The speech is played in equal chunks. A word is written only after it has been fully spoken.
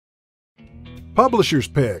Publisher's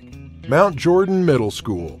pick, Mount Jordan Middle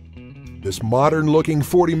School. This modern-looking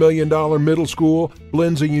 $40 million middle school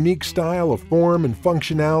blends a unique style of form and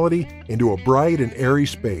functionality into a bright and airy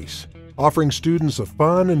space, offering students a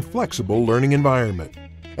fun and flexible learning environment.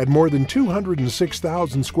 At more than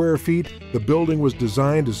 206,000 square feet, the building was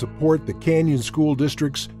designed to support the Canyon School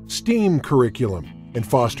District's STEAM curriculum and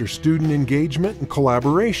foster student engagement and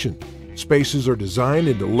collaboration. Spaces are designed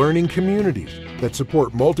into learning communities that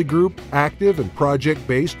support multi-group, active, and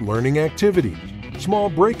project-based learning activities. Small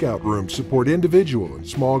breakout rooms support individual and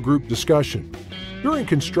small group discussion. During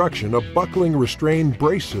construction, a buckling restrained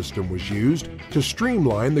brace system was used to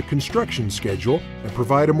streamline the construction schedule and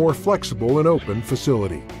provide a more flexible and open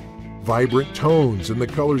facility. Vibrant tones in the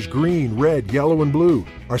colors green, red, yellow, and blue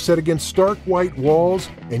are set against stark white walls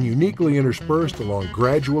and uniquely interspersed along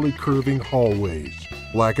gradually curving hallways.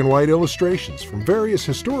 Black and white illustrations from various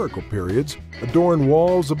historical periods adorn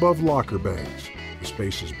walls above locker banks. The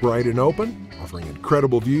space is bright and open, offering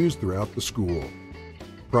incredible views throughout the school.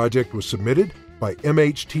 The project was submitted by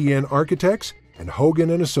MHTN Architects and Hogan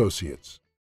 & Associates.